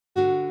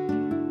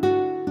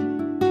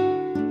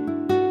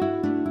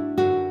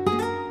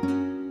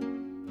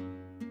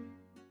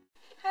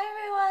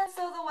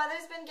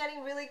weather's been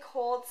getting really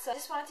cold, so I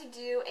just wanted to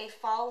do a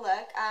fall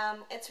look.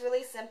 It's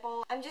really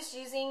simple. I'm just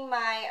using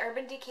my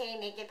Urban Decay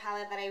Naked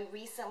palette that I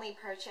recently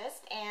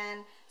purchased,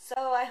 and so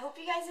I hope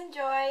you guys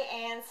enjoy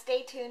and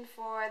stay tuned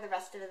for the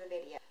rest of the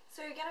video.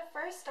 So you're going to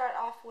first start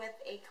off with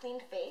a clean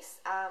face.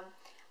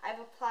 I've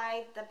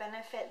applied the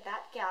Benefit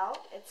That Gal.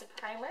 It's a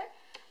primer,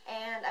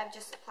 and I've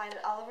just applied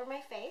it all over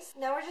my face.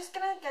 Now we're just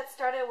going to get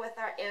started with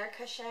our air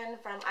cushion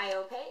from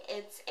IOPE.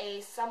 It's a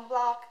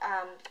sunblock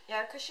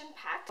air cushion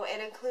pack. So it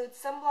includes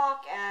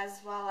sunblock as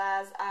well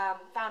as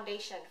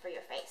foundation for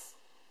your face.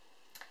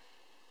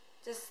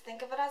 Just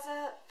think of it as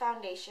a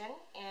foundation,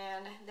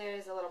 and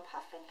there's a little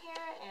puff in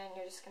here, and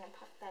you're just going to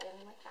puff that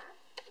in like that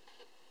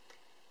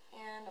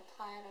and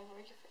apply it over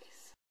your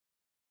face.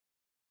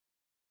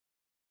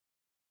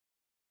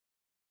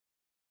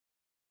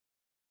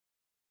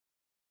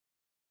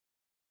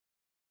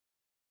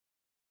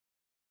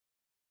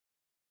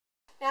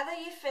 Now that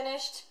you've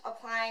finished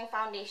applying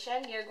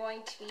foundation, you're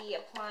going to be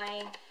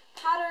applying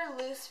Powder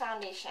Loose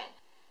Foundation.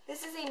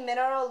 This is a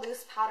mineral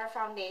loose powder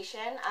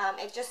foundation.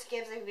 It just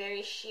gives a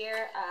very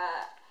sheer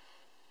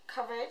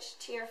coverage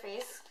to your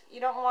face. You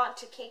don't want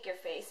to cake your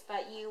face,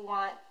 but you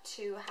want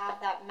to have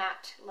that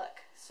matte look.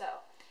 So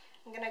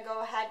I'm going to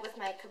go ahead with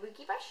my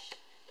kabuki brush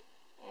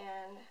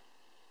and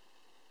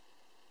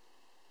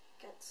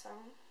get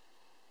some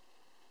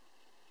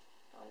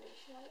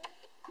foundation on it.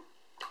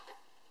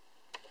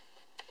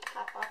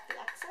 Tap off the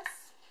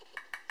excess.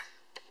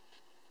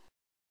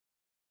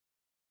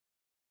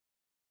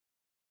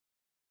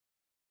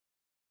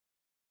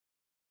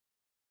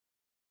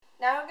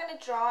 Now we're going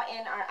to draw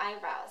in our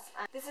eyebrows.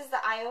 This is the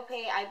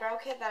IOPE eyebrow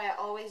kit that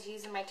I always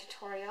use in my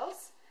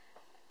tutorials.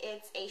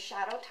 It's a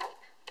shadow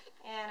type,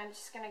 and I'm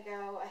just going to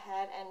go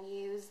ahead and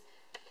use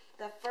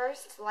the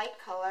first light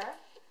color.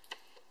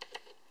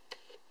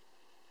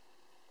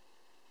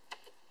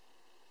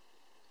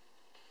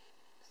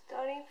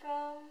 Starting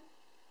from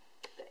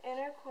the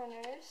inner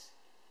corners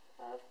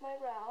of my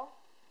brow,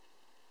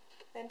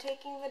 then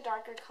taking the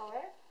darker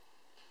color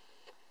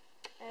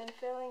and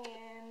filling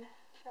in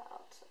the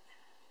outside.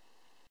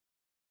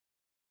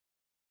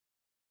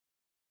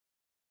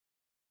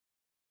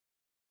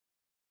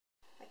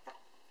 Like that.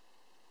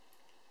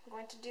 I'm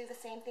going to do the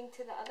same thing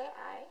to the other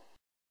eye.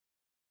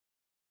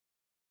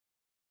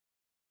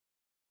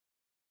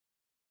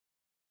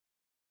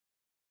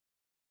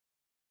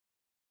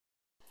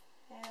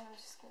 And I'm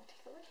just going to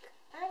take a look.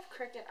 I have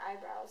crooked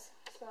eyebrows,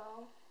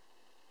 so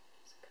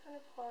it's kind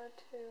of hard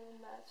to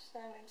match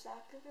them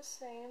exactly the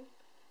same,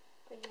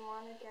 but you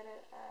want to get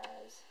it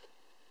as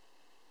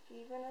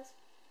even as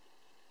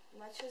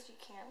much as you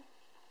can.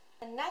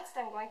 And next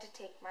I'm going to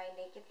take my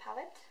Naked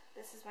palette.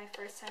 This is my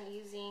first time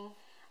using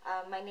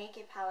my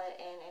Naked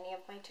palette in any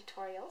of my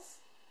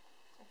tutorials.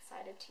 I'm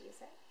excited to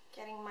use it.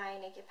 Getting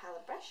my Naked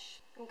palette brush.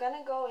 I'm going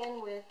to go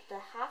in with the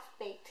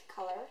Half-Baked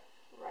color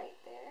right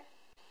there.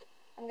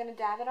 I'm going to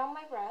dab it on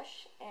my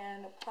brush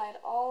and apply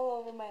it all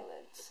over my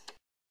lids.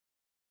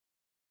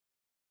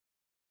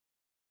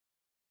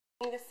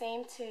 Doing the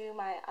same to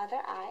my other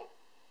eye.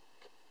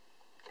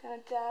 Going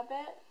to dab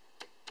it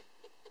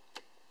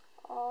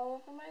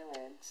all over my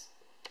lids.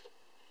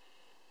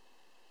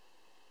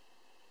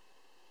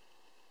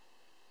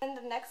 And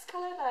the next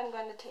color that I'm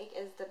going to take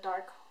is the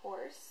Dark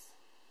Horse.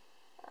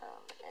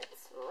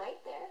 It's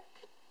right there,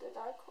 the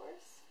Dark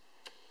Horse.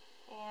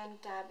 And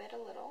dab it a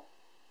little.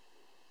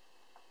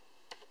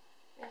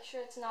 Make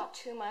sure it's not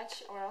too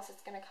much, or else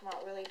it's going to come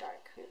out really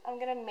dark. I'm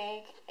going to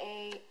make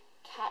a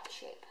cat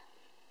shape,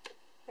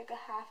 like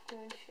a half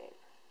moon shape,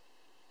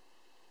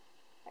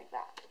 like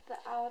that. The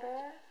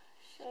outer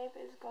shape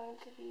is going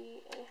to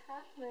be a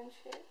half moon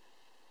shape.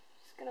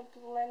 Just going to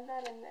blend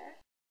that in there.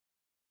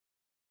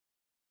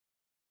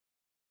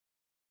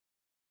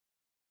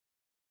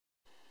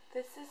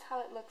 This is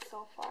how it looks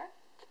so far.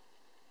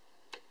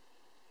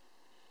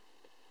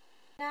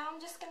 Now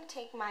I'm just going to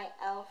take my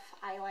e.l.f.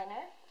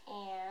 eyeliner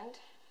and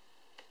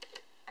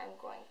I'm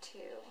going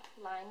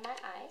to line my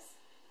eyes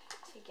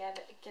to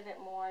give it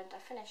more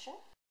definition.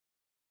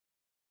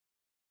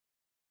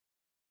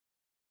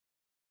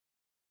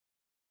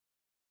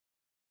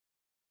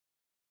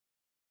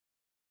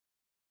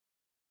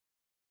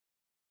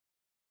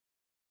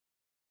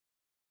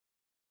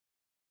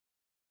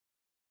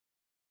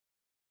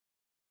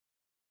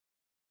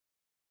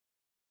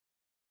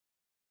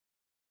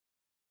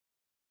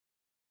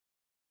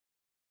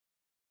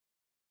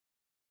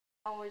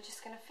 Now we're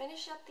just going to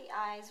finish up the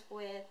eyes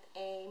with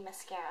a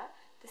mascara.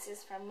 This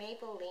is from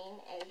Maybelline.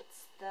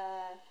 It's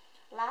the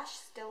Lash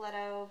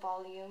Stiletto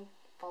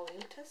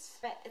Voluminous.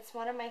 It's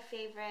one of my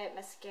favorite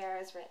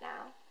mascaras right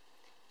now.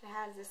 It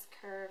has this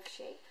curved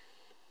shape.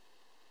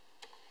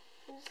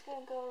 I'm just going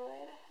to go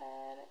right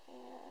ahead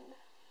and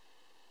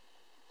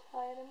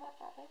apply it in my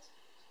eyes.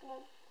 Just going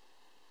to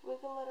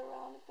wiggle it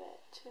around a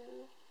bit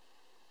to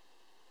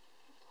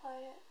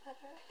apply it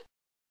better.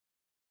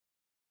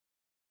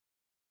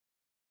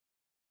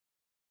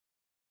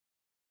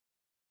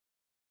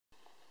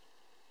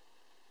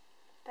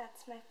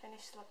 That's my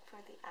finished look for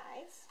the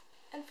eyes.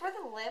 And for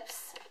the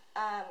lips,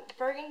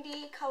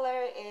 burgundy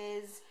color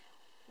is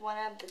one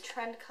of the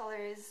trend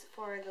colors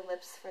for the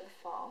lips for the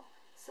fall.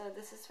 So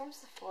this is from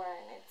Sephora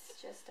and it's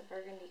just a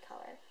burgundy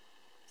color.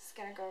 Just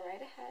gonna go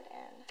right ahead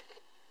and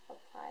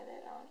apply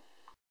that on.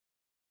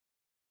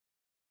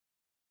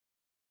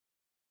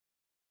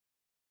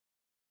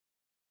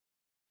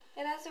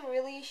 It has a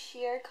really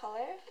sheer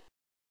color.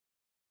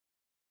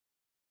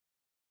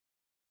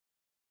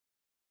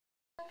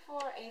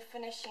 For a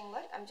finishing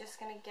look, I'm just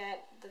going to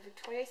get the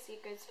Victoria's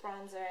Secret's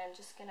bronzer and I'm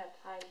just going to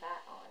apply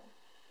that on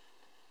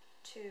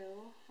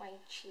to my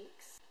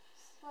cheeks.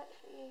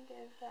 Slightly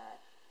give that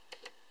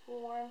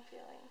warm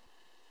feeling.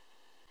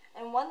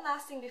 And one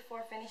last thing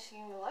before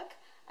finishing the look,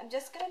 I'm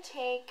just going to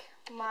take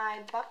my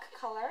Buck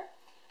color.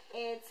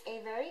 It's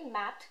a very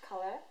matte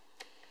color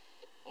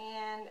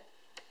and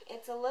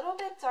it's a little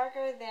bit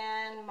darker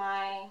than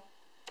my,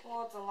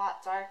 well, it's a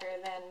lot darker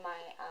than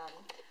my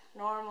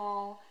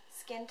normal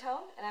skin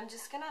tone, and I'm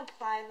just going to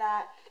apply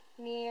that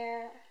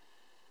near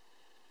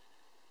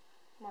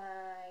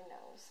my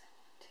nose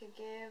to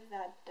give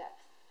that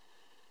depth,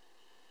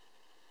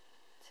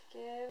 to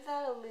give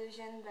that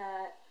illusion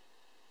that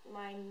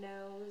my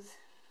nose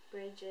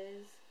bridge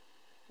is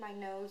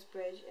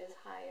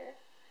higher.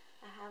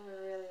 I have a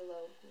really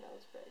low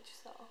nose bridge,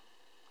 so I'm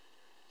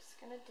just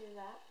going to do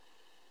that.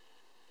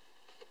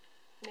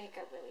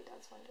 Makeup really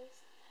does wonders.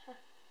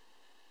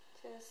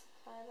 Just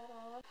apply that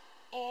on.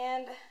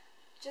 And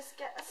just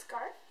get a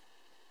scarf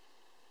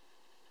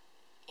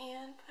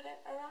and put it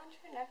around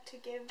your neck to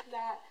give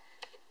that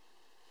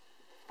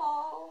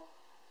fall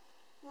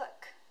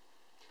look.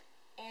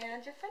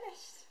 And you're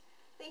finished.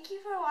 Thank you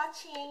for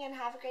watching and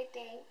have a great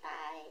day.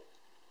 Bye.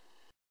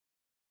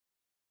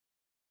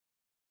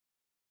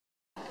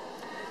 Say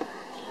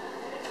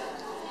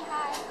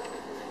hi.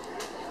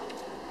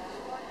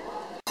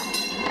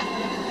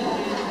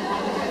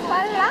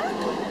 빨라?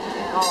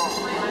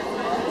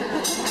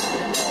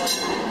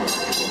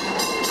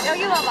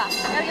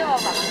 여기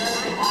봐봐.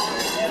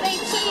 Say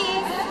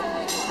cheese.